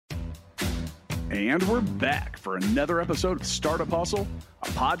And we're back for another episode of Startup Hustle, a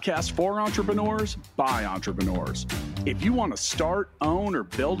podcast for entrepreneurs by entrepreneurs. If you want to start, own, or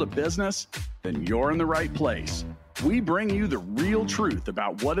build a business, then you're in the right place. We bring you the real truth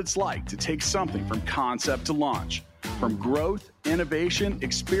about what it's like to take something from concept to launch. From growth, innovation,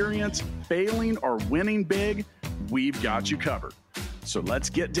 experience, failing, or winning big, we've got you covered. So let's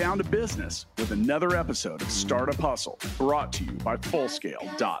get down to business with another episode of Startup Hustle, brought to you by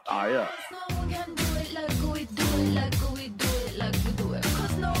Fullscale.io.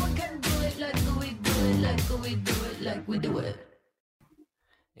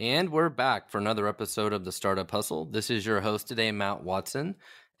 And we're back for another episode of the Startup Hustle. This is your host today, Matt Watson,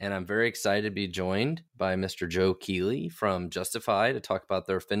 and I'm very excited to be joined by Mr. Joe Keeley from Justify to talk about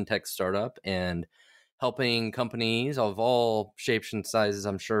their fintech startup and helping companies of all shapes and sizes,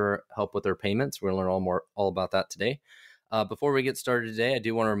 I'm sure, help with their payments. We're going to learn all about that today. Before we get started today, I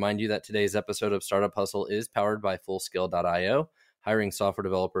do want to remind you that today's episode of Startup Hustle is powered by Fullscale.io. Hiring software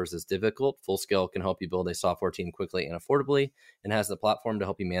developers is difficult. Fullscale can help you build a software team quickly and affordably and has the platform to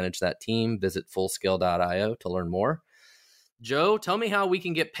help you manage that team. Visit Fullscale.io to learn more. Joe, tell me how we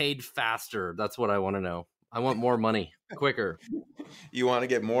can get paid faster. That's what I want to know. I want more money quicker. You want to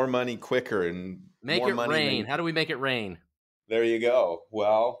get more money quicker and make more it money rain. How do we make it rain? There you go.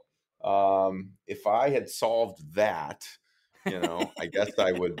 Well, if I had solved that, I guess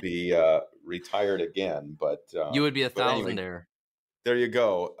I would be retired again. But you would be a thousandaire. Anyway, there you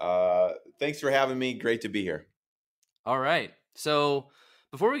go. Thanks for having me. Great to be here. All right. So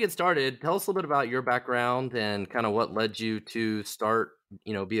before we get started, tell us a little bit about your background and kind of what led you to start,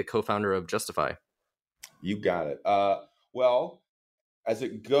 be a co-founder of Justify. You got it. Well, as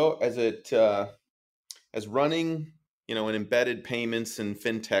running, an embedded payments and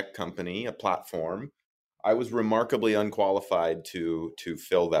fintech company, a platform, I was remarkably unqualified to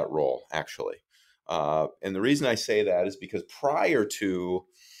fill that role, actually. And the reason I say that is because prior to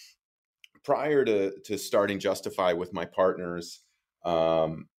starting Justify with my partners,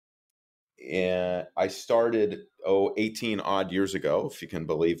 and I started 18 odd years ago, if you can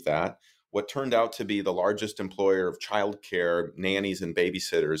believe that, what turned out to be the largest employer of childcare nannies and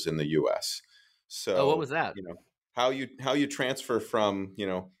babysitters in the U.S. So, what was that? How you transfer from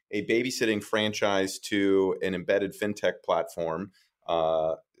a babysitting franchise to an embedded fintech platform.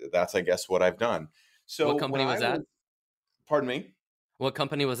 That's, I guess, what I've done. So, what company was that? Pardon me. What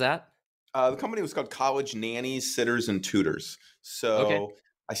company was that? The company was called College Nannies, Sitters, and Tutors. So okay.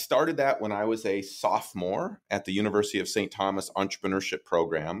 I started that when I was a sophomore at the University of St. Thomas Entrepreneurship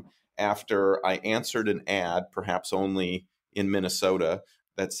Program after I answered an ad, perhaps only in Minnesota,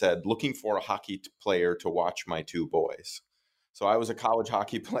 that said, looking for a hockey player to watch my two boys. So I was a college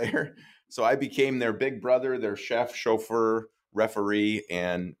hockey player. So I became their big brother, their chef, chauffeur, referee,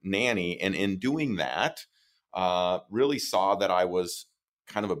 and nanny. And in doing that, really saw that I was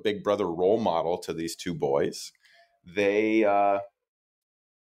kind of a big brother role model to these two boys. I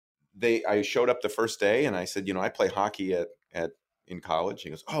showed up the first day and I said, I play hockey in college. He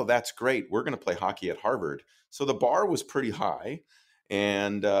goes, oh, that's great. We're going to play hockey at Harvard. So the bar was pretty high,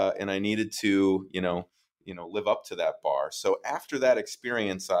 and I needed to, live up to that bar. So after that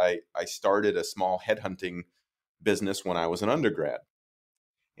experience, I started a small headhunting business when I was an undergrad,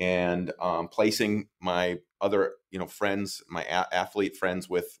 and placing my other, friends, my athlete friends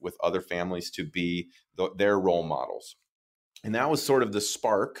with other families to be their role models. And that was sort of the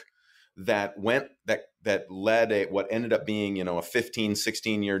spark that led what ended up being, a 15,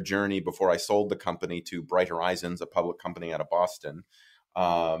 16-year journey before I sold the company to Bright Horizons, a public company out of Boston.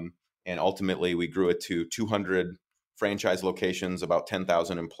 And ultimately, we grew it to 200 franchise locations, about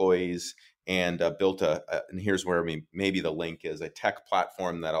 10,000 employees, and built and here's where maybe the link is, a tech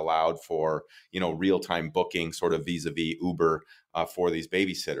platform that allowed for, real-time booking, sort of vis-a-vis Uber for these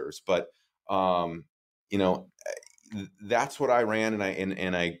babysitters. But, that's what I ran,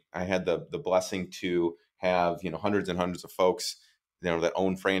 and I had the blessing to have hundreds and hundreds of folks that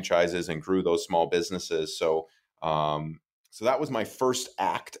own franchises and grew those small businesses. So that was my first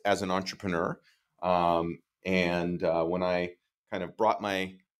act as an entrepreneur. And when I kind of brought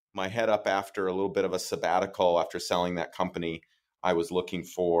my head up after a little bit of a sabbatical after selling that company, I was looking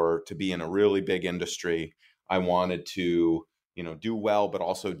to be in a really big industry. I wanted to do well, but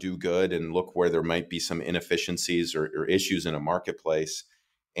also do good and look where there might be some inefficiencies or issues in a marketplace.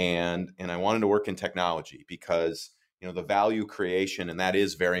 And I wanted to work in technology because, the value creation, and that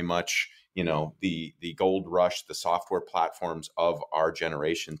is very much, the gold rush, the software platforms of our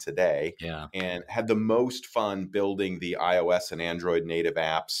generation today. Yeah. And had the most fun building the iOS and Android native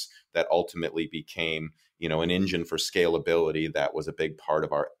apps that ultimately became, an engine for scalability. That was a big part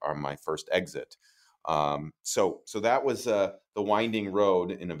of my first exit. So that was the winding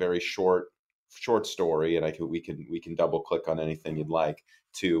road in a very short story, and we can double click on anything you'd like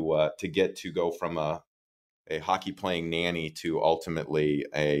to get to go from a hockey playing nanny to ultimately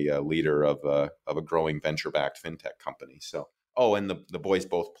a leader of a growing venture backed fintech company. So, and the boys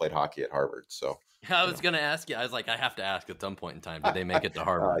both played hockey at Harvard. So I was going to ask you. I was like, I have to ask at some point in time. Did they make it to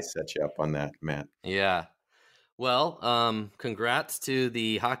Harvard? I set you up on that, Matt. Yeah. Well, congrats to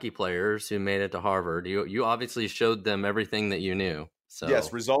the hockey players who made it to Harvard. You obviously showed them everything that you knew. So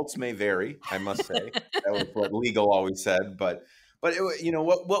yes, results may vary, I must say. That was what legal always said. But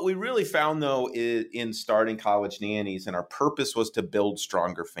what we really found, though, is in starting College Nannies, and our purpose was to build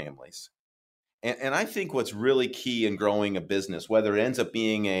stronger families. And I think what's really key in growing a business, whether it ends up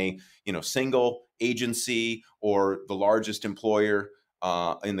being a single agency or the largest employer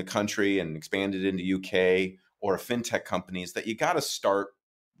in the country and expanded into UK, or a fintech company, is that you got to start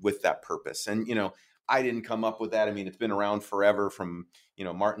with that purpose. And I didn't come up with that. I mean, it's been around forever, from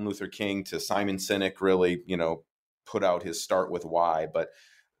Martin Luther King to Simon Sinek really put out his Start With Why. But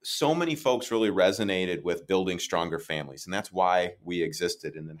so many folks really resonated with building stronger families, and that's why we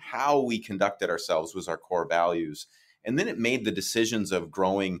existed. And then how we conducted ourselves was our core values. And then it made the decisions of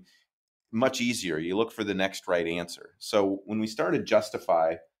growing much easier. You look for the next right answer. So when we started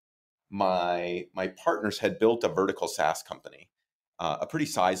Justify, my partners had built a vertical SaaS company, a pretty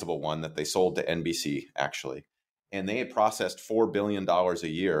sizable one that they sold to NBC, actually. And they had processed $4 billion a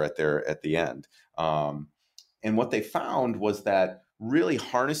year at the end. And what they found was that really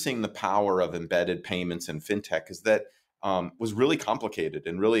harnessing the power of embedded payments and fintech is that was really complicated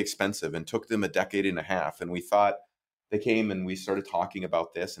and really expensive, and took them a decade and a half. And we thought, they came and we started talking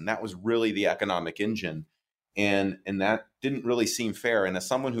about this, and that was really the economic engine. And that didn't really seem fair. And as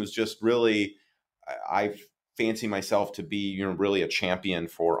someone who's just really, I fancy myself to be, really a champion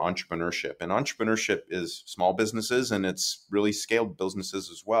for entrepreneurship. And entrepreneurship is small businesses, and it's really scaled businesses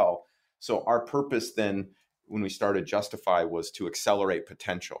as well. So our purpose then, when we started Justify, was to accelerate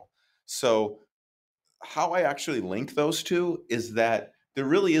potential. So how I actually link those two is that there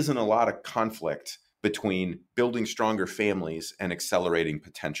really isn't a lot of conflict between building stronger families and accelerating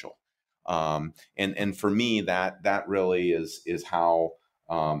potential. And for me, that really is how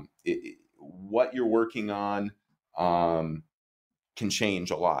what you're working on can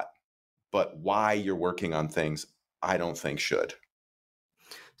change a lot, but why you're working on things, I don't think should.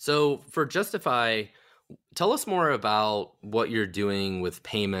 So for Justify, tell us more about what you're doing with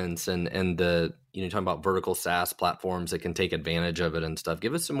payments and the, talking about vertical SaaS platforms that can take advantage of it and stuff.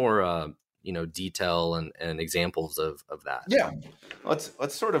 Give us some more, detail and examples of that. Yeah. Let's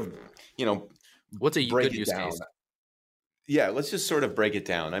sort of, what's a break good use case? Yeah, let's just sort of break it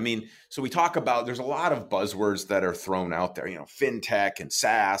down. I mean, so we talk about, there's a lot of buzzwords that are thrown out there, fintech and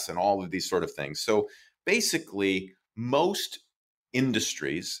SaaS and all of these sort of things. So basically, most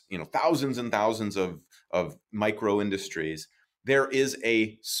industries, thousands and thousands of micro industries, there is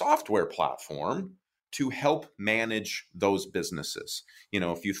a software platform to help manage those businesses.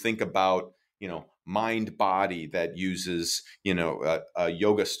 If you think about, MindBody that uses, a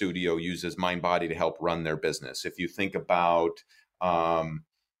yoga studio uses MindBody to help run their business. If you think about,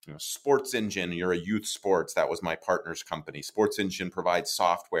 Sports Engine, you're a youth sports, that was my partner's company. Sports Engine provides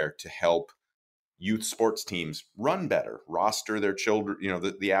software to help youth sports teams run better, roster their children,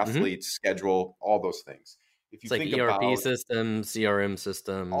 the athletes, schedule, all those things. If you it's think like ERP about systems, CRM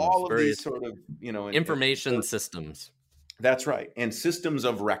systems, all of these sort of, information systems. That's right. And systems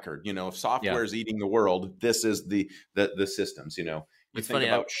of record, if software is eating the world, this is the systems, It's funny.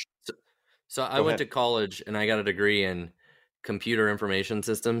 I went to college and I got a degree in computer information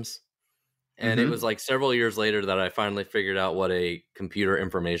systems. And it was like several years later that I finally figured out what a computer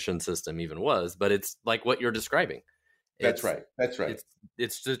information system even was. But it's like what you're describing. That's right.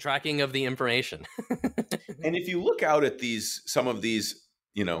 It's the tracking of the information. And if you look out at some of these,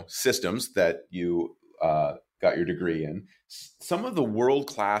 systems that you got your degree in, some of the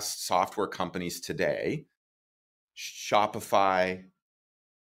world-class software companies today, Shopify,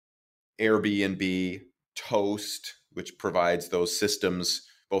 Airbnb, Toast, which provides those systems,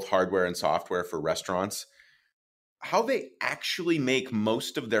 both hardware and software for restaurants, how they actually make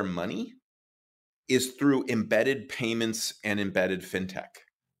most of their money is through embedded payments and embedded fintech.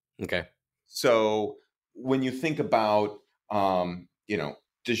 Okay. So when you think about,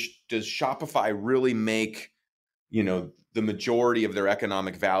 does Shopify really make, the majority of their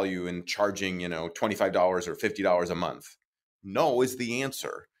economic value in charging, $25 or $50 a month? No is the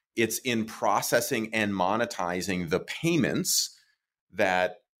answer. It's in processing and monetizing the payments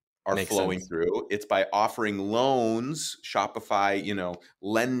that are Makes flowing sense. through. It's by offering loans, Shopify,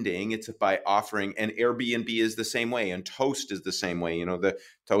 lending. It's by offering, and Airbnb is the same way, and Toast is the same way. The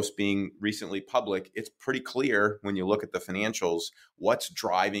Toast being recently public, it's pretty clear when you look at the financials what's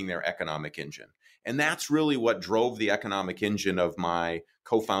driving their economic engine. And that's really what drove the economic engine of my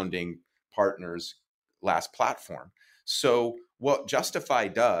co-founding partner's last platform. So what Justify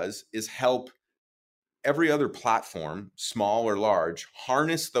does is help every other platform, small or large,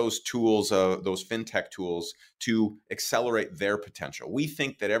 harness those tools, those fintech tools, to accelerate their potential. We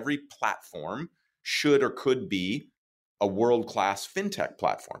think that every platform should or could be a world-class fintech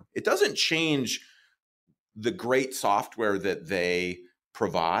platform. It doesn't change the great software that they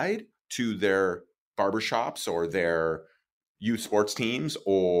provide to their barbershops or their youth sports teams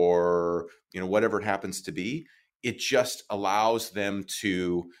or whatever it happens to be. It just allows them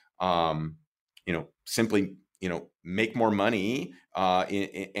to simply make more money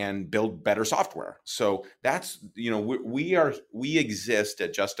and build better software. So that's we exist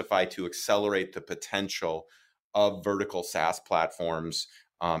at Justify to accelerate the potential of vertical SaaS platforms,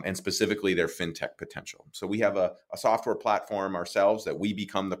 and specifically their fintech potential. So we have a software platform ourselves that we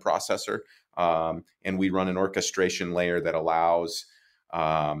become the processor, and we run an orchestration layer that allows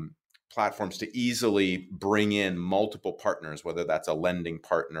platforms to easily bring in multiple partners, whether that's a lending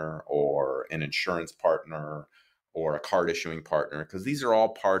partner or an insurance partner or a card issuing partner, because these are all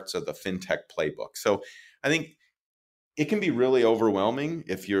parts of the fintech playbook. So I think it can be really overwhelming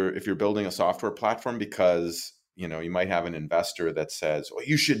if you're building a software platform, because you might have an investor that says, well,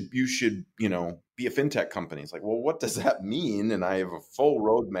 you should be a fintech company. It's like, well, what does that mean? And I have a full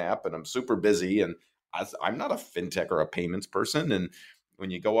roadmap and I'm super busy, and I'm not a fintech or a payments person. And when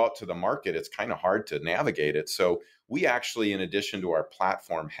you go out to the market, it's kind of hard to navigate it. So we actually, in addition to our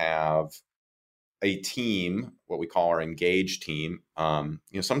platform, have a team, what we call our Engage team.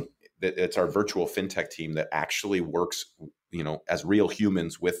 It's our virtual fintech team that actually works, as real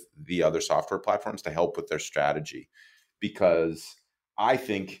humans with the other software platforms to help with their strategy. Because I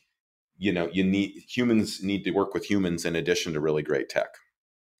think, humans need to work with humans in addition to really great tech.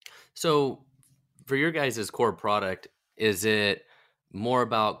 So for your guys' core product, is it more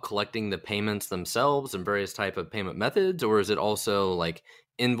about collecting the payments themselves and various type of payment methods, or is it also like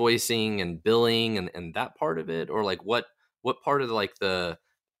invoicing and billing and that part of it? Or like what part of the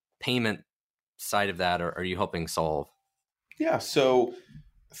payment side of that are you helping solve? Yeah. So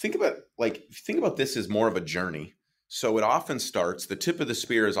think about this as more of a journey. So it often starts, the tip of the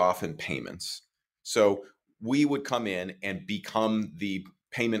spear is often payments. So we would come in and become the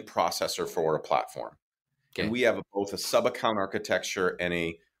payment processor for a platform. Okay. And we have both a sub-account architecture and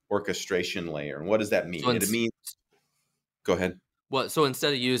a orchestration layer. And what does that mean? It means, go ahead. Well, so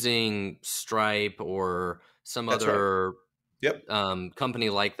instead of using Stripe or some other company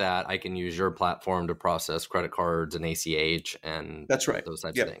like that, I can use your platform to process credit cards and ACH and that's right. Those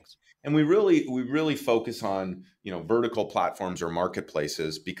types of things. And we really focus on, vertical platforms or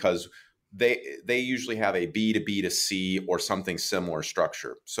marketplaces, because they usually have a B2B2C or something similar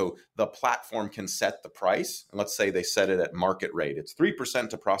structure. So the platform can set the price, and let's say they set it at market rate. It's 3%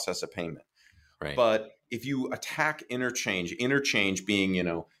 to process a payment. Right. But if you attack interchange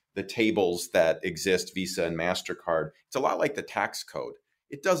being, the tables that exist, Visa and MasterCard, it's a lot like the tax code.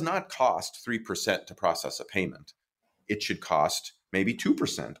 It does not cost 3% to process a payment. It should cost maybe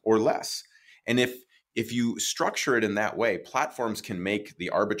 2% or less. And if you structure it in that way, platforms can make the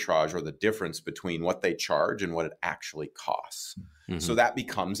arbitrage or the difference between what they charge and what it actually costs. Mm-hmm. So that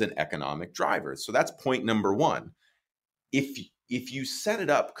becomes an economic driver. So that's point number one. If you set it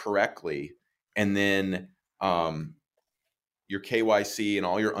up correctly, and then your KYC and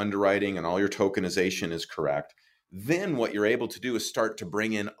all your underwriting and all your tokenization is correct, then what you're able to do is start to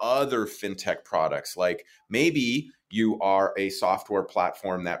bring in other fintech products. Like maybe you are a software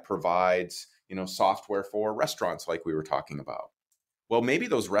platform that provides, software for restaurants, like we were talking about. Well, maybe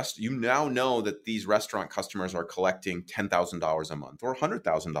those you now know that these restaurant customers are collecting $10,000 a month or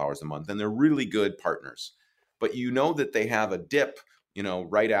 $100,000 a month, and they're really good partners. But you know that they have a dip,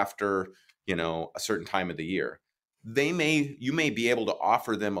 right after, a certain time of the year. You may be able to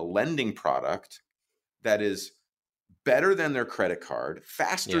offer them a lending product that is better than their credit card,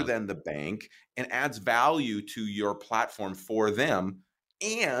 faster than the bank, and adds value to your platform for them.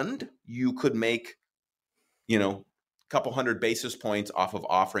 And you could make, a couple hundred basis points off of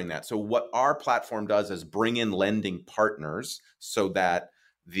offering that. So what our platform does is bring in lending partners so that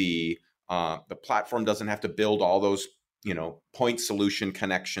the platform doesn't have to build all those, point solution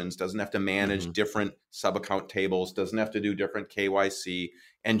connections, doesn't have to manage different sub-account tables, doesn't have to do different KYC,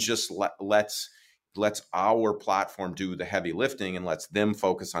 and just lets lets our platform do the heavy lifting and lets them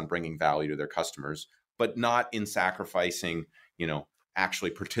focus on bringing value to their customers, but not in sacrificing,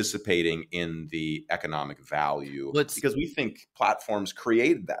 actually participating in the economic value, because we think platforms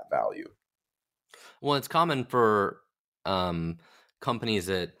created that value. Well, it's common for companies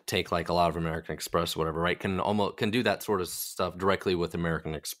that take like a lot of American Express, or whatever, right? Can do that sort of stuff directly with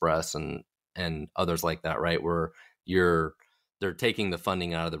American Express and others like that, right? Where they're taking the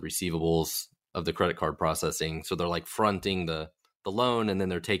funding out of the receivables of the credit card processing, so they're like fronting the loan, and then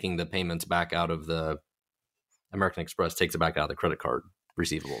they're taking the payments back out of the American Express takes it back out of the credit card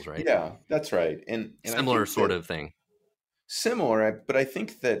receivables, right? Yeah, that's right. And similar sort of thing. Similar, but I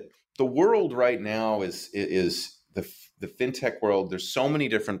think that the world right now is the fintech world. There's so many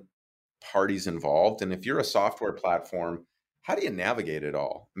different parties involved, and if you're a software platform, how do you navigate it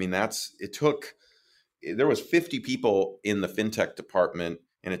all? I mean, there was 50 people in the fintech department,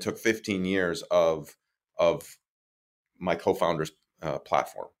 and it took 15 years of my co-founder's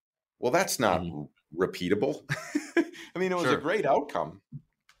platform. Well, that's not repeatable. I mean, it was a great outcome.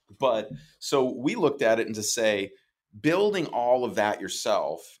 But so we looked at it and to say, building all of that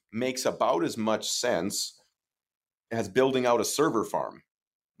yourself makes about as much sense as building out a server farm.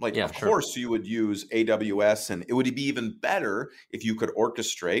 Of course, you would use AWS, and it would be even better if you could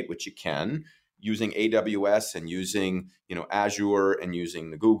orchestrate, which you can, using AWS and using Azure and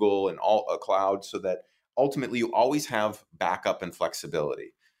using the Google and all a cloud, so that ultimately you always have backup and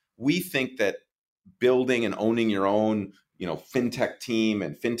flexibility. We think that building and owning your own fintech team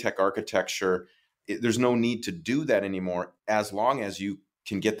and fintech architecture, there's no need to do that anymore, as long as you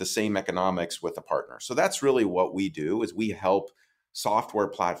can get the same economics with a partner. So that's really what we do, is we help software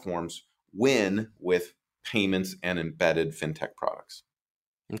platforms win with payments and embedded fintech products.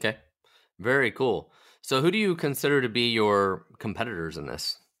 Okay. Very cool. So who do you consider to be your competitors in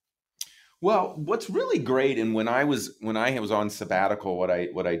this? Well, what's really great, and when I was on sabbatical, what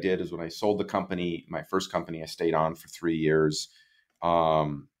I did is when I sold the company, my first company, I stayed on for 3 years,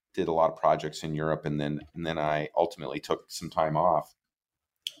 did a lot of projects in Europe, and then I ultimately took some time off,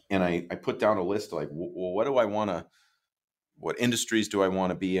 and I put down a list of like, well, what industries do I want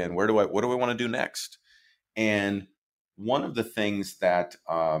to be in? What do I want to do next? And one of the things that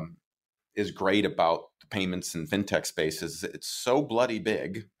is great about the payments and fintech space is it's so bloody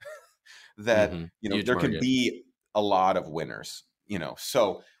big that there can be a lot of winners.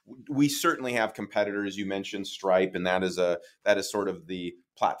 So we certainly have competitors. You mentioned Stripe, and that is sort of the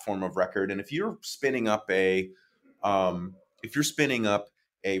platform of record. And if you're spinning up a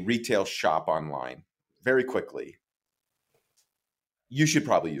retail shop online very quickly, you should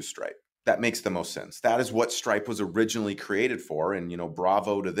probably use Stripe. That makes the most sense. That is what Stripe was originally created for. And,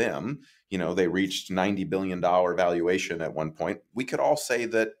 bravo to them. They reached $90 billion valuation at one point. We could all say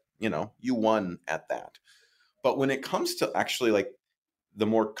that, you won at that. But when it comes to actually like the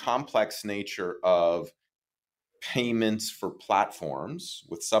more complex nature of payments for platforms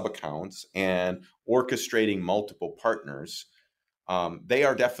with sub-accounts and orchestrating multiple partners, they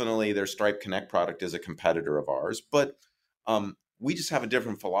are definitely, their Stripe Connect product is a competitor of ours. But we just have a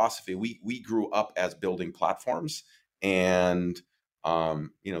different philosophy. We grew up as building platforms, and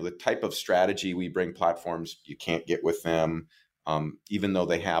the type of strategy we bring platforms, you can't get with them. Even though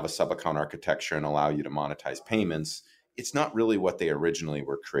they have a sub-account architecture and allow you to monetize payments, it's not really what they originally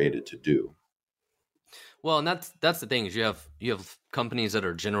were created to do. Well, and that's the thing is you have companies that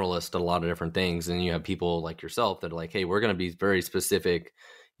are generalists at a lot of different things, and you have people like yourself that are like, hey, we're going to be very specific,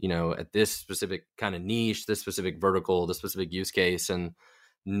 at this specific kind of niche, this specific vertical, this specific use case, and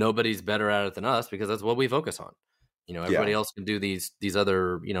nobody's better at it than us because that's what we focus on. Everybody else can do these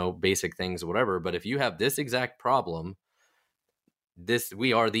other, basic things or whatever. But if you have this exact problem,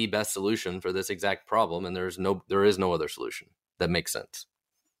 we are the best solution for this exact problem, and there is no other solution that makes sense.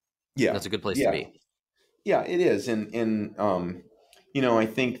 Yeah, that's a good place to be. Yeah, it is, and I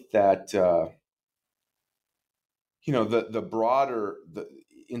think that the broader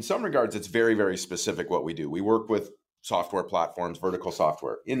in some regards, it's very, very specific what we do. We work with software platforms, vertical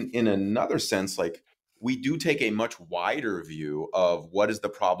software. In another sense, like we do take a much wider view of what is the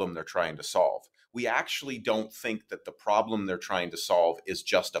problem they're trying to solve. We actually don't think that the problem they're trying to solve is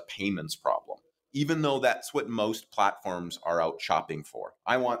just a payments problem, even though that's what most platforms are out shopping for.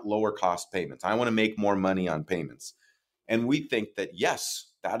 I want lower cost payments. I want to make more money on payments. And we think that,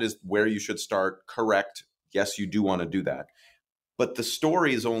 yes, that is where you should start. Correct. Yes, you do want to do that. But the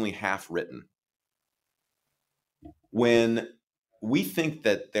story is only half written. When we think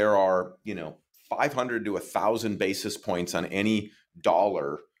that there are, 500 to 1,000 basis points on any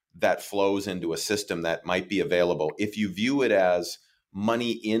dollar that flows into a system that might be available, if you view it as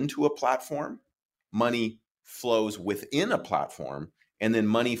money into a platform, money flows within a platform and then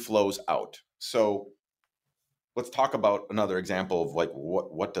money flows out. So let's talk about another example of like,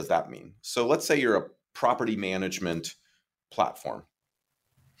 what does that mean? So let's say you're a property management platform.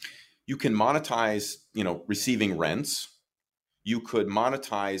 You can monetize, receiving rents. You could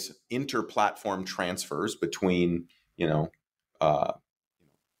monetize inter-platform transfers between,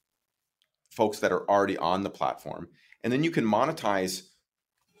 folks that are already on the platform. And then you can monetize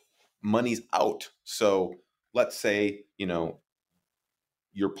monies out. So let's say,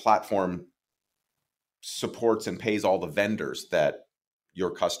 your platform supports and pays all the vendors that your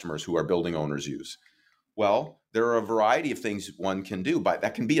customers who are building owners use. Well, there are a variety of things one can do, but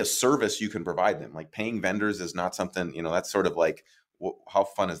that can be a service you can provide them. Like paying vendors is not something, that's sort of like, how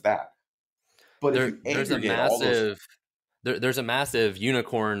fun is that? But if you aggregate all those... There's a massive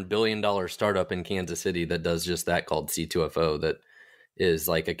unicorn $1 billion startup in Kansas City that does just that, called C2FO, that is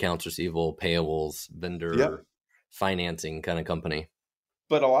like accounts receivable, payables, vendor financing kind of company.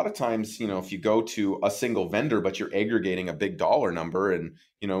 But a lot of times, if you go to a single vendor, but you're aggregating a big dollar number and,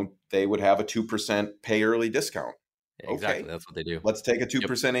 they would have a 2% pay early discount. Exactly. That's what they do. Let's take a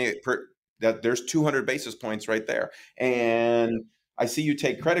 2% there's 200 basis points right there. And I see you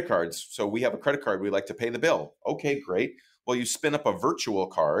take credit cards. So we have a credit card. We like to pay the bill. Okay, great. Well, you spin up a virtual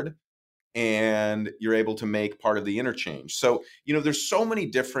card and you're able to make part of the interchange. So, there's so many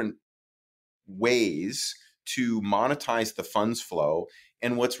different ways to monetize the funds flow.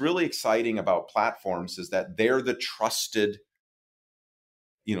 And what's really exciting about platforms is that they're the trusted,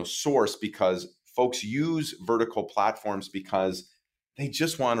 source, because folks use vertical platforms because they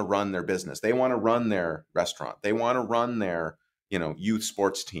just want to run their business. They want to run their restaurant. They want to run their, youth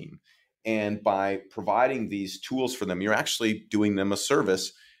sports team. And by providing these tools for them, you're actually doing them a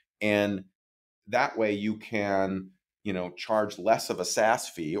service. And that way you can, charge less of a SaaS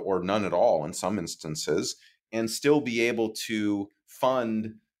fee, or none at all in some instances, and still be able to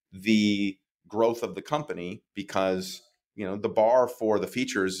fund the growth of the company, because, the bar for the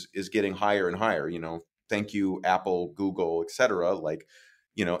features is getting higher and higher. Thank you, Apple, Google, et cetera. Like,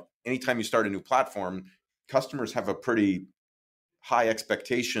 anytime you start a new platform, customers have a pretty high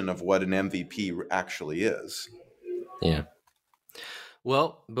expectation of what an MVP actually is. Yeah.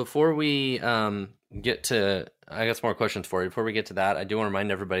 Well, before we get to, I got some more questions for you. Before we get to that, I do want to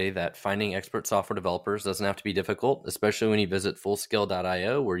remind everybody that finding expert software developers doesn't have to be difficult, especially when you visit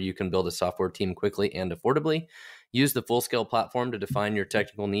Fullscale.io, where you can build a software team quickly and affordably. Use the Fullscale platform to define your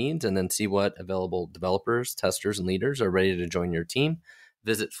technical needs and then see what available developers, testers, and leaders are ready to join your team.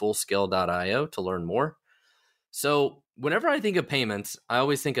 Visit Fullscale.io to learn more. So whenever I think of payments, I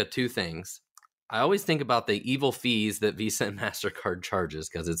always think of two things. I always think about the evil fees that Visa and MasterCard charges,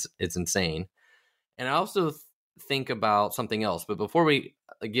 because it's insane. And I also think about something else. But before we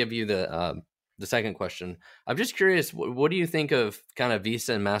give you the second question, I'm just curious, what do you think of kind of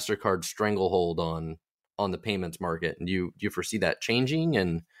Visa and MasterCard's stranglehold on the payments market? And do you foresee that changing?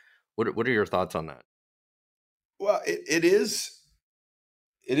 And what are your thoughts on that? Well, it is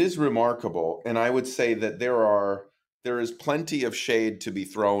remarkable. And I would say that there is plenty of shade to be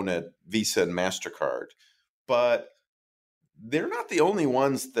thrown at Visa and MasterCard, but they're not the only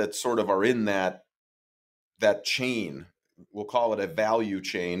ones that sort of are in that chain. We'll call it a value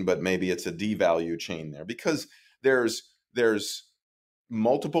chain, but maybe it's a devalue chain there, because there's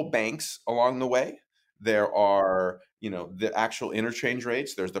multiple banks along the way. There are, the actual interchange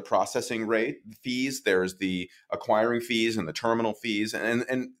rates. There's the processing rate fees. There's the acquiring fees and the terminal fees.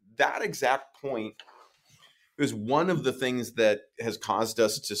 And that exact point is one of the things that has caused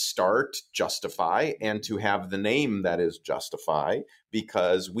us to start Justify and to have the name that is Justify,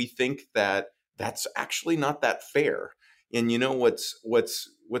 because we think that that's actually not that fair. And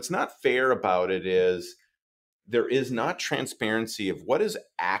what's not fair about it is there is not transparency of what is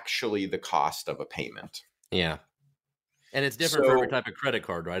actually the cost of a payment. Yeah. And it's different for every type of credit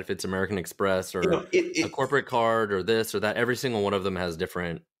card, right? If it's American Express or a corporate card or this or that, every single one of them has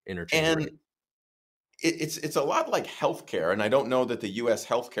different interchange rates. It's a lot like healthcare, and I don't know that the U.S.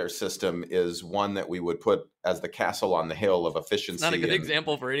 healthcare system is one that we would put as the castle on the hill of efficiency. It's not a good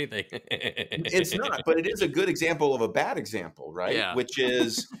example for anything. It's not, but it is a good example of a bad example, right? Yeah. Which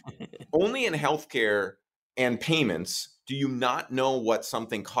is only in healthcare and payments do you not know what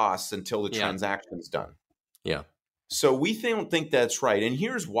something costs until the transaction's done. Yeah. So we don't think that's right, and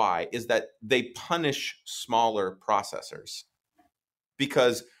here's why: is that they punish smaller processors,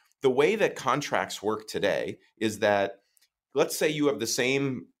 because the way that contracts work today is that, let's say you have the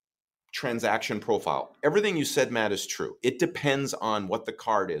same transaction profile. Everything you said, Matt, is true. It depends on what the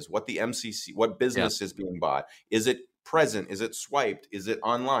card is, what the MCC, what business is being bought. Is it present? Is it swiped? Is it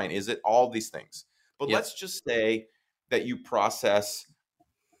online? Is it all these things? But Yep. let's just say that you process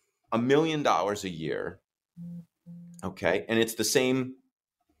 $1 million a year, okay, and it's the same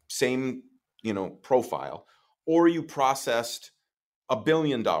profile, or you processed $1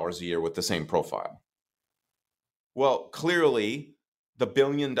 billion a year with the same profile. Well, clearly, the $1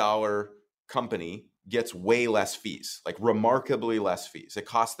 billion company gets way less fees, like remarkably less fees. It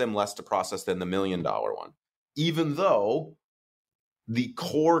costs them less to process than the $1 million one, even though the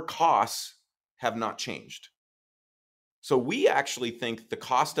core costs have not changed. So we actually think the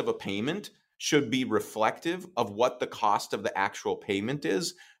cost of a payment should be reflective of what the cost of the actual payment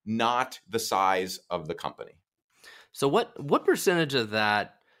is, not the size of the company. So what percentage of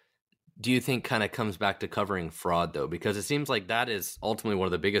that do you think kind of comes back to covering fraud, though? Because it seems like that is ultimately one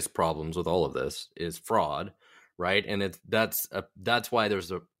of the biggest problems with all of this is fraud, right? And that's why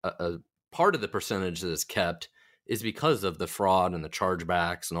there's a part of the percentage that is kept is because of the fraud and the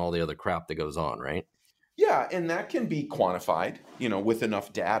chargebacks and all the other crap that goes on, right? Yeah, and that can be quantified, with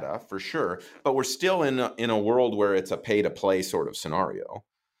enough data for sure. But we're still in a world where it's a pay-to-play sort of scenario.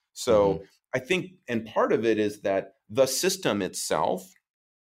 So I think, and part of it is that the system itself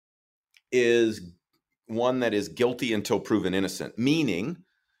is one that is guilty until proven innocent, meaning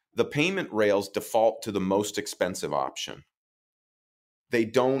the payment rails default to the most expensive option. They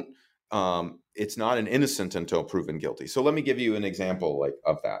don't, it's not an innocent until proven guilty. So let me give you an example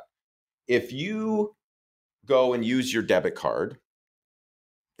of that. If you go and use your debit card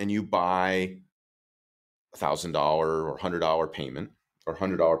and you buy $1,000 or $100 payment or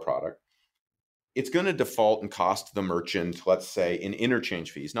 $100 product, it's going to default and cost the merchant, let's say, in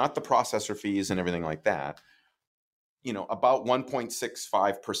interchange fees, not the processor fees and everything like that, about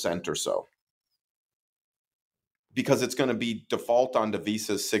 1.65% or so. Because it's going to be default onto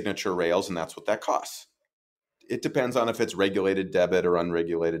Visa's signature rails, and that's what that costs. It depends on if it's regulated debit or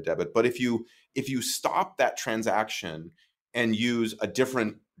unregulated debit. But if you stop that transaction and use a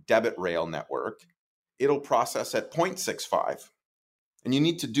different debit rail network, it'll process at 0.65. And you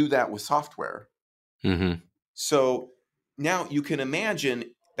need to do that with software. So now you can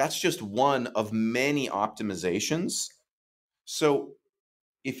imagine that's just one of many optimizations. So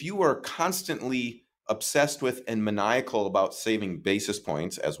if you are constantly obsessed with and maniacal about saving basis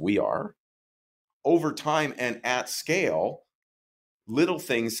points, as we are, over time and at scale, little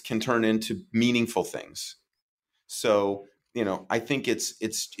things can turn into meaningful things. So, I think it's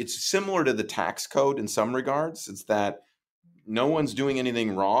similar to the tax code in some regards. It's that no one's doing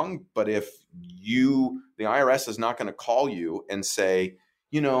anything wrong, but if the IRS is not going to call you and say,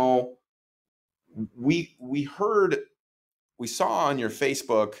 we saw on your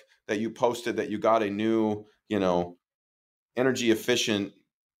Facebook that you posted that you got a new, energy efficient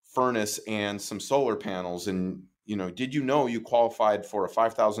furnace and some solar panels. And, did you know you qualified for a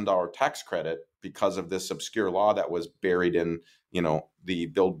 $5,000 tax credit because of this obscure law that was buried in, the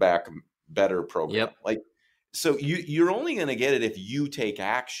Build Back Better program? Yep. So you're only going to get it if you take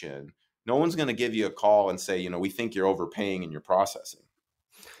action. No one's going to give you a call and say, we think you're overpaying in your processing.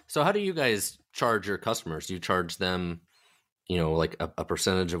 So how do you guys charge your customers? Do you charge them, like a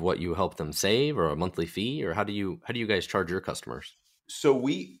percentage of what you help them save, or a monthly fee, or how do you guys charge your customers? So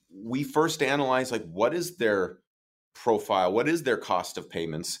we first analyze what is their profile, what is their cost of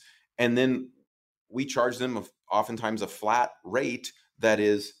payments, and then we charge them oftentimes a flat rate that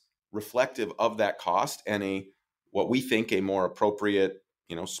is reflective of that cost and what we think a more appropriate,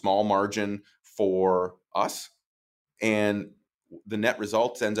 small margin for us. And the net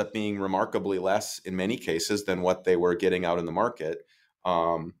results ends up being remarkably less in many cases than what they were getting out in the market.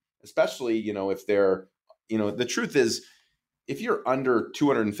 Especially, if they're, the truth is, if you're under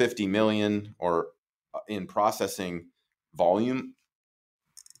 250 million or in processing volume,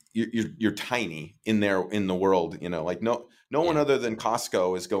 you're tiny in the world. No one other than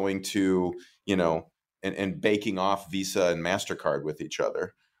Costco is going to, and baking off Visa and MasterCard with each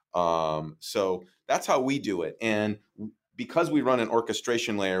other. So that's how we do it. And because we run an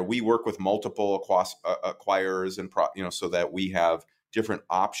orchestration layer, we work with multiple acquirers and so that we have different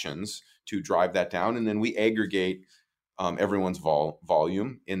options to drive that down, and then we aggregate everyone's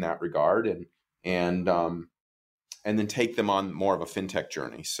volume in that regard, and then take them on more of a fintech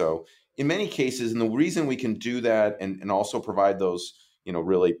journey. So in many cases, and the reason we can do that and also provide those,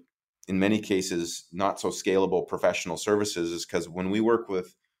 really, in many cases, not so scalable professional services is because when we work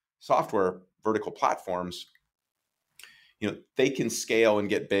with software vertical platforms, they can scale and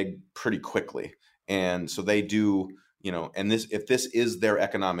get big pretty quickly. And so they do, and if this is their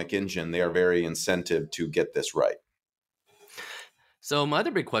economic engine, they are very incented to get this right. So my other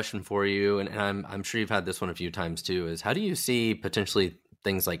big question for you, and I'm sure you've had this one a few times too, is how do you see potentially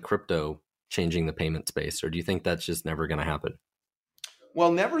things like crypto changing the payment space, or do you think that's just never going to happen?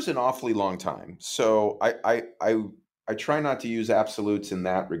 Well, never's an awfully long time. So I try not to use absolutes in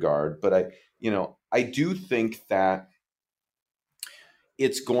that regard, but I do think that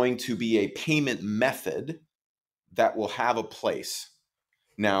it's going to be a payment method that will have a place.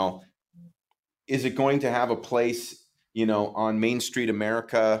 Now, is it going to have a place, on Main Street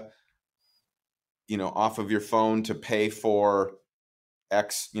America, off of your phone to pay for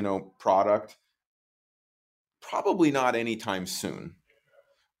X, product? Probably not anytime soon.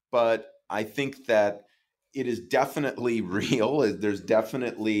 But I think that it is definitely real.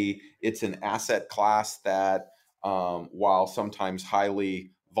 It's an asset class that, while sometimes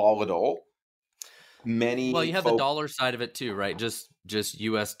highly volatile, Well, you have the dollar side of it too, right? Just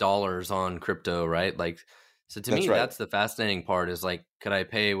US dollars on crypto, right? Like, so to me, that's the fascinating part is like, could I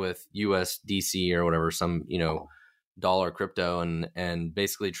pay with USDC or whatever, some, dollar crypto and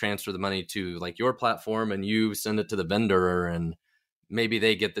basically transfer the money to like your platform and you send it to the vendor and maybe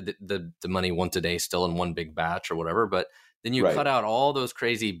they get the money once a day still in one big batch or whatever. But then you cut out all those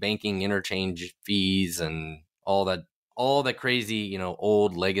crazy banking interchange fees and all that crazy,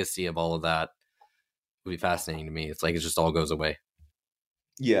 old legacy of all of that. Would be fascinating to me. It's like it just all goes away.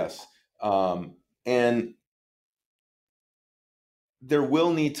 Yes. And there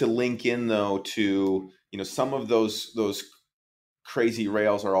will need to link in though to, some of those crazy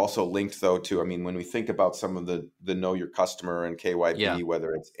rails are also linked though to, I mean, when we think about some of the know your customer and KYB,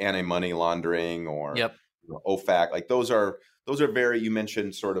 whether it's anti-money laundering or OFAC, like those are very, you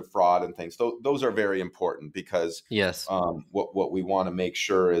mentioned sort of fraud and things. Those are very important because what we want to make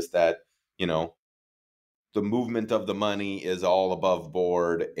sure is that, the movement of the money is all above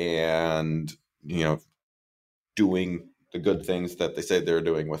board and, doing the good things that they say they're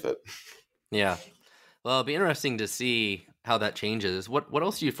doing with it. Yeah. Well, it'll be interesting to see how that changes. What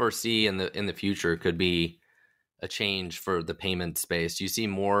else do you foresee in the future could be a change for the payment space? Do you see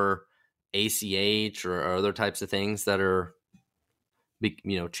more ACH or other types of things that are,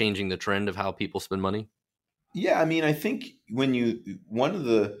 changing the trend of how people spend money? Yeah. I mean, I think one of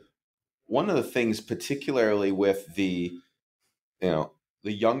the things, particularly with the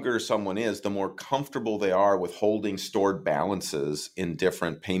younger someone is, the more comfortable they are with holding stored balances in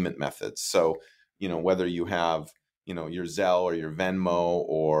different payment methods. So, whether you have, your Zelle or your Venmo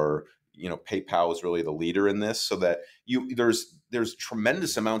or, PayPal is really the leader in this, so that there's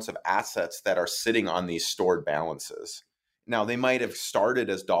tremendous amounts of assets that are sitting on these stored balances. Now, they might have started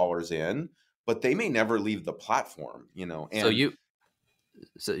as dollars in, but they may never leave the platform, and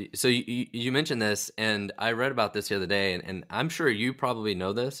So you mentioned this, and I read about this the other day, and I'm sure you probably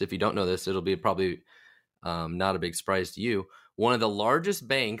know this. If you don't know this, it'll be probably not a big surprise to you. One of the largest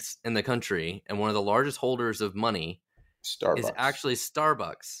banks in the country and one of the largest holders of money is actually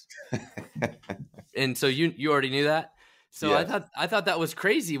Starbucks. And so you already knew that. So yes. I thought that was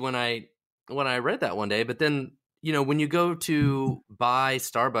crazy when I read that one day. But then, when you go to buy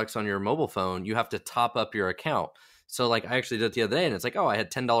Starbucks on your mobile phone, you have to top up your account. So like I actually did it the other day and it's like, oh, I had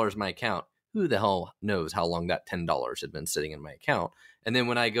 $10 in my account. Who the hell knows how long that $10 had been sitting in my account? And then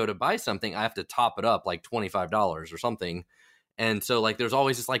when I go to buy something, I have to top it up like $25 or something. And so like there's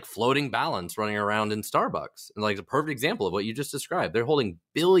always this like floating balance running around in Starbucks. And like a perfect example of what you just described. They're holding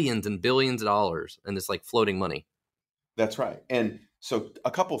billions and billions of dollars in this like floating money. That's right. And so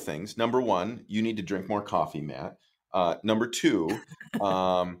a couple things. Number one, you need to drink more coffee, Matt. Number two,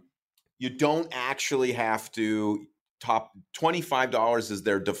 you don't actually have to top $25 is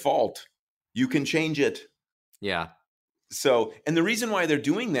their default. You can change it. Yeah. So, and the reason why they're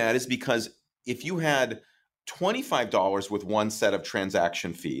doing that is because if you had $25 with one set of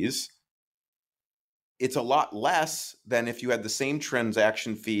transaction fees, it's a lot less than if you had the same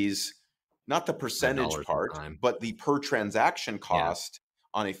transaction fees, not the percentage part, but the per transaction cost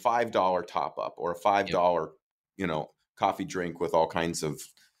on a $5 top up or a $5, coffee drink with all kinds of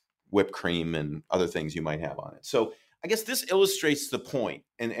whipped cream and other things you might have on it. So I guess this illustrates the point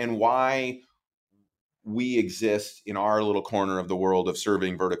and why we exist in our little corner of the world of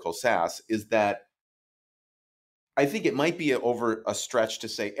serving vertical SaaS is that I think it might be over a stretch to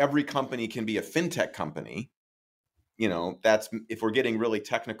say every company can be a fintech company. That's, if we're getting really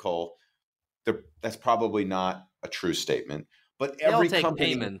technical, that's probably not a true statement. But every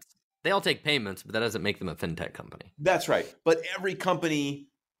company, they all take payments, but that doesn't make them a fintech company. That's right. But every company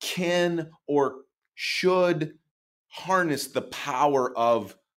can or should harness the power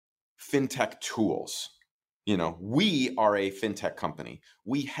of fintech tools. We are a fintech company.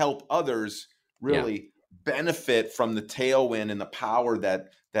 We help others really benefit from the tailwind and the power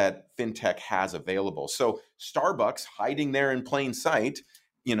that fintech has available. So Starbucks hiding there in plain sight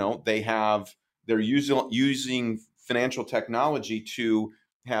they're using financial technology to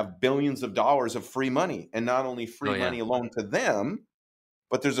have billions of dollars of free money, and not only free money alone to them,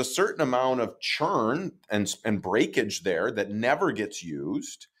 but there's a certain amount of churn and breakage there that never gets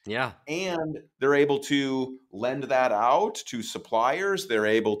used. Yeah. And they're able to lend that out to suppliers. They're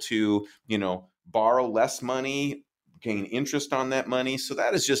able to, borrow less money, gain interest on that money. So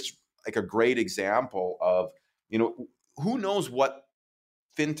that is just like a great example of, who knows what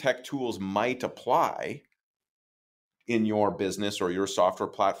fintech tools might apply in your business or your software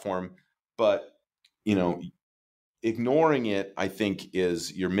platform, but, ignoring it, I think,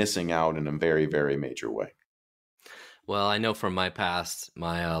 you're missing out in a very, very major way. Well, I know from my past,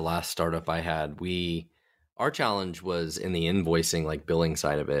 my last startup I had, our challenge was in the invoicing, like billing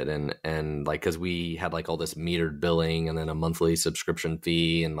side of it. And like, cause we had like all this metered billing and then a monthly subscription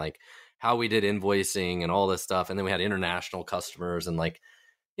fee and like how we did invoicing and all this stuff. And then we had international customers and like,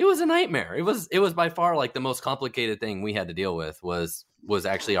 it was a nightmare. It was by far like the most complicated thing we had to deal with was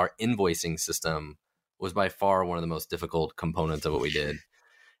actually our invoicing system was by far one of the most difficult components of what we did.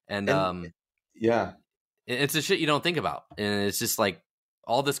 And yeah, it's the shit you don't think about. And it's just like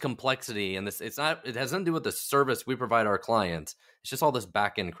all this complexity and it has nothing to do with the service we provide our clients. It's just all this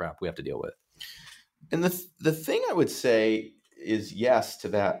back end crap we have to deal with. And the thing I would say is yes to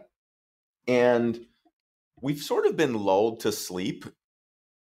that. And we've sort of been lulled to sleep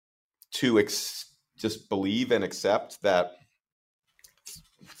to just believe and accept that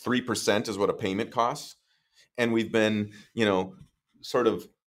 3% is what a payment costs. And we've been, sort of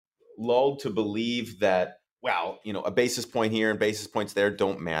lulled to believe that, well, a basis point here and basis points there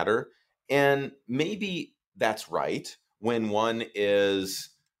don't matter. And maybe that's right when one is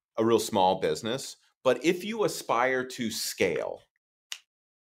a real small business. But if you aspire to scale,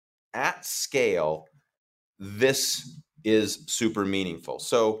 at scale, this is super meaningful.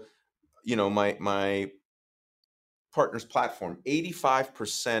 So, my partner's platform,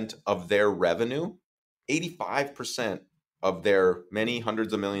 85% of their revenue, 85% of their many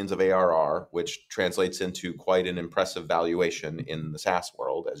hundreds of millions of ARR, which translates into quite an impressive valuation in the SaaS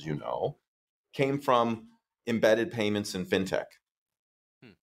world, as you know, came from embedded payments and fintech.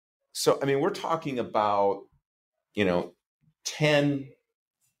 So, I mean, we're talking about, 10x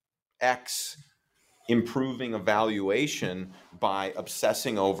improving a valuation by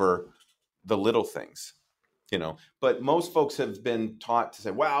obsessing over the little things. But most folks have been taught to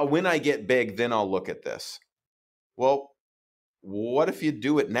say, well, when I get big, then I'll look at this. Well, what if you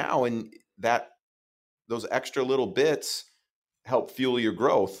do it now and those extra little bits help fuel your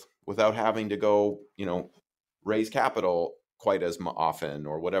growth without having to go, raise capital quite as often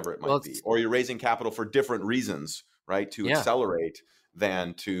or whatever it might be, or you're raising capital for different reasons, right? To accelerate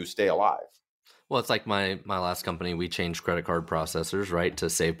than to stay alive. Well, it's like my last company, we changed credit card processors, right, to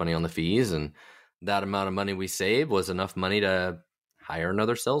save money on the fees. And that amount of money we saved was enough money to hire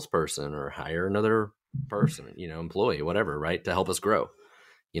another salesperson or hire another person, employee, whatever, right, to help us grow,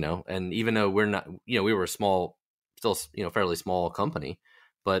 and even though we're not, we were a small, still, fairly small company,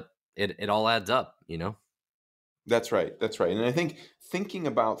 but it all adds up, That's right. And I think thinking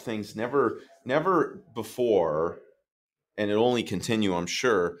about things never before, and it'll only continue, I'm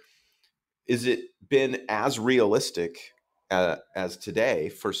sure, is it been as realistic as today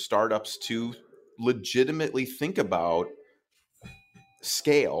for startups to legitimately think about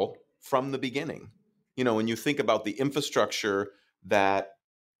scale from the beginning. When you think about the infrastructure that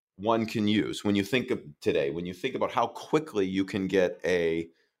one can use, when you think about how quickly you can get a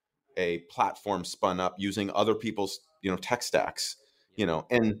platform spun up using other people's, tech stacks, there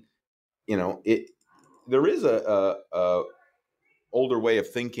is a older way of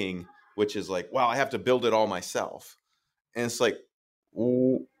thinking, which is like, wow, I have to build it all myself. And it's like,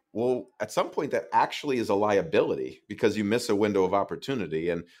 well, at some point that actually is a liability because you miss a window of opportunity.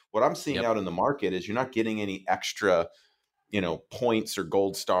 And what I'm seeing out in the market is you're not getting any extra, points or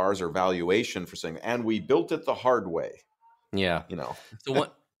gold stars or valuation for saying, and we built it the hard way. Yeah. So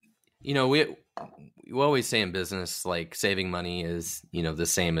what, we always say in business, like saving money is, the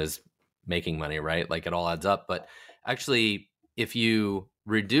same as making money, right? Like it all adds up. But actually, if you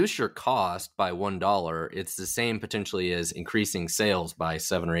reduce your cost by $1, it's the same potentially as increasing sales by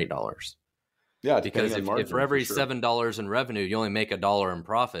 $7 or $8. Yeah, because if for every $7 in revenue, you only make $1 in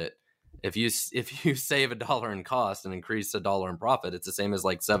profit. If you save $1 in cost and increase $1 in profit, it's the same as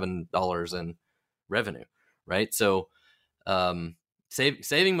like $7 in revenue, right? So,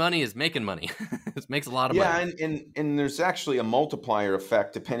 saving money is making money. It makes a lot of money. Yeah, and there's actually a multiplier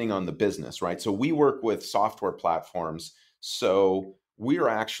effect depending on the business, right? So we work with software platforms, so we're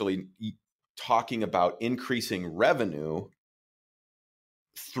actually talking about increasing revenue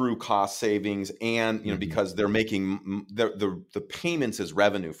through cost savings, and because they're making the payments as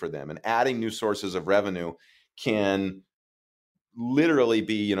revenue for them, and adding new sources of revenue can literally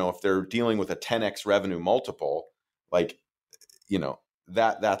be, if they're dealing with a 10x revenue multiple, like,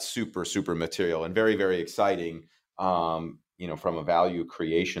 that's super, super material and very, very exciting, from a value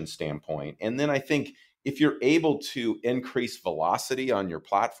creation standpoint. And then I think if you're able to increase velocity on your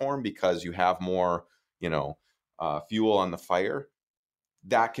platform because you have more, fuel on the fire,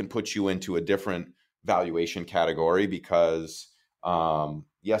 that can put you into a different valuation category because,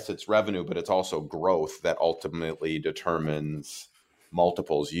 yes, it's revenue, but it's also growth that ultimately determines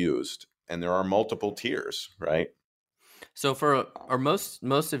multiples used. And there are multiple tiers, right? So are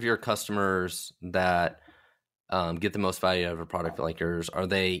most of your customers that get the most value out of a product like yours, are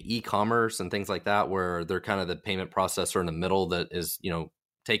they e-commerce and things like that, where they're kind of the payment processor in the middle that is,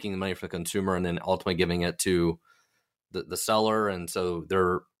 taking the money from the consumer and then ultimately giving it to the seller, and so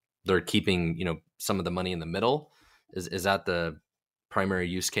they're keeping some of the money in the middle? Is that the primary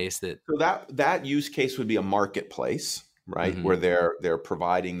use case? So that use case would be a marketplace, right? Mm-hmm. Where they're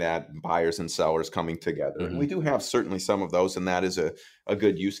providing that buyers and sellers coming together. Mm-hmm. And we do have certainly some of those, and that is a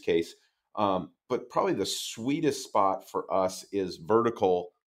good use case. But probably the sweetest spot for us is vertical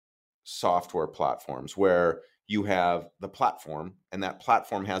software platforms, where you have the platform and that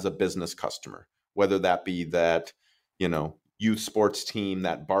platform has a business customer, whether that be that, youth sports team,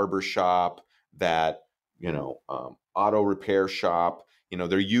 that barber shop, that, auto repair shop,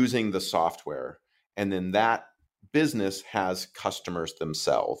 they're using the software, and then that business has customers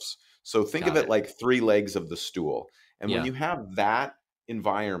themselves. So think of it like three legs of the stool. And when you have that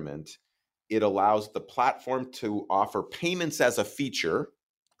environment, it allows the platform to offer payments as a feature.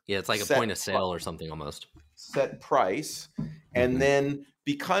 Yeah, it's like a point of sale or something almost. Set price. And then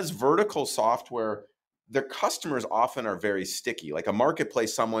because vertical software, their customers often are very sticky. Like a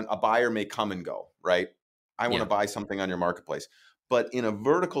marketplace, a buyer may come and go, right? I want to buy something on your marketplace. But in a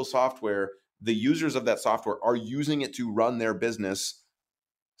vertical software, the users of that software are using it to run their business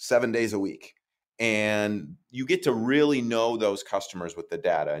 7 days a week. And you get to really know those customers with the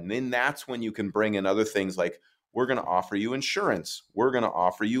data. And then that's when you can bring in other things like, we're going to offer you insurance. We're going to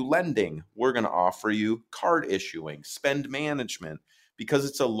offer you lending. We're going to offer you card issuing, spend management. Because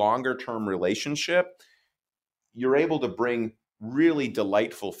it's a longer term relationship, you're able to bring really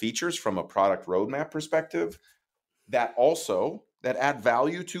delightful features from a product roadmap perspective that add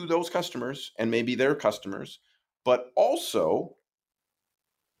value to those customers and maybe their customers, but also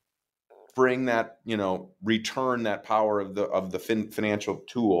bring that, return that power of the financial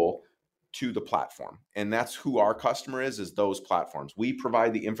tool to the platform. And that's who our customer is those platforms. We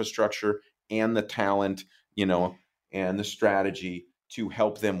provide the infrastructure and the talent, and the strategy to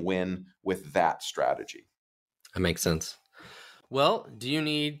help them win with that strategy. That makes sense. Well, do you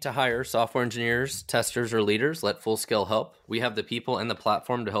need to hire software engineers, testers, or leaders? Let Fullscale help. We have the people and the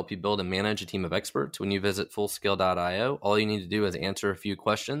platform to help you build and manage a team of experts. When you visit Fullscale.io, all you need to do is answer a few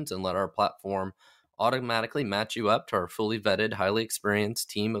questions and let our platform automatically match you up to our fully vetted, highly experienced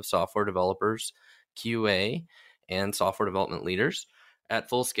team of software developers, QA, and software development leaders. At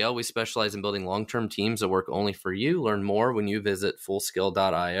Fullscale, we specialize in building long-term teams that work only for you. Learn more when you visit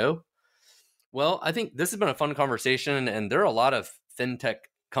Fullscale.io. Well, I think this has been a fun conversation, and there are a lot of fintech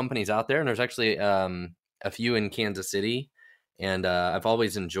companies out there, and there's actually a few in Kansas City, and I've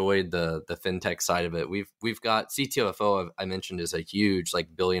always enjoyed the fintech side of it. We've got CTOFO, I mentioned, is a huge $1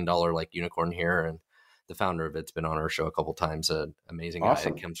 billion unicorn here, and the founder of it's been on our show a couple times. An amazing guy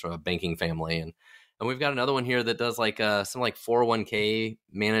that comes from a banking family, and we've got another one here that does some 401k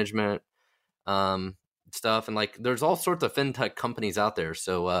management stuff, and there's all sorts of fintech companies out there.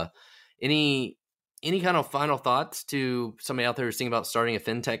 So any kind of final thoughts to somebody out there who's thinking about starting a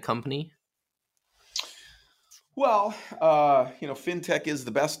fintech company? Well, fintech is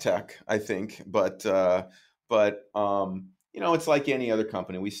the best tech, I think, but it's like any other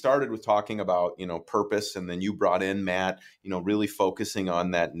company. We started with talking about, purpose, and then you brought in Matt, really focusing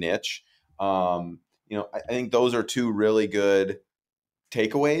on that niche. I think those are two really good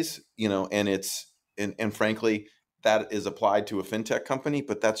takeaways, and frankly, that is applied to a fintech company,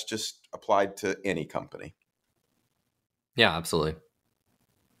 but that's just applied to any company. Yeah, absolutely.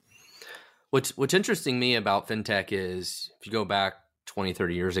 What's interesting me about fintech is if you go back 20,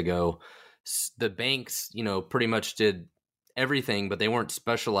 30 years ago, the banks, pretty much did everything, but they weren't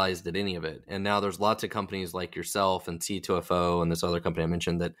specialized at any of it. And now there's lots of companies like yourself and C2FO and this other company I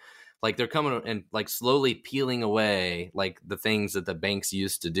mentioned that they're coming and slowly peeling away the things that the banks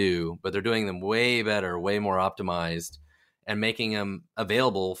used to do, but they're doing them way better, way more optimized, and making them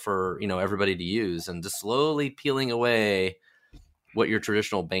available for, everybody to use, and just slowly peeling away what your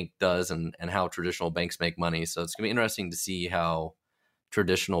traditional bank does and how traditional banks make money. So it's going to be interesting to see how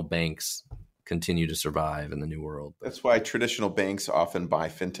traditional banks continue to survive in the new world. That's why traditional banks often buy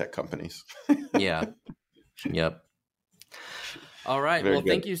fintech companies. Yeah. Yep. All right. Well,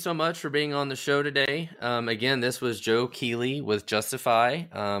 thank you so much for being on the show today. Again, this was Joe Keeley with Justify.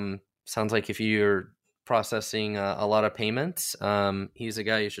 Sounds like if you're processing a lot of payments, he's a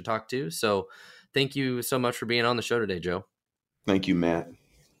guy you should talk to. So thank you so much for being on the show today, Joe. Thank you, Matt.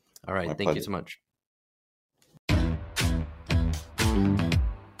 All right. Thank you so much.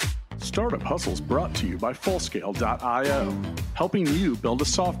 Startup Hustle is brought to you by Fullscale.io, helping you build a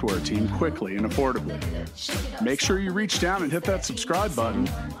software team quickly and affordably. Make sure you reach down and hit that subscribe button,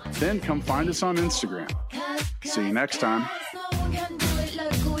 then come find us on Instagram. See you next time.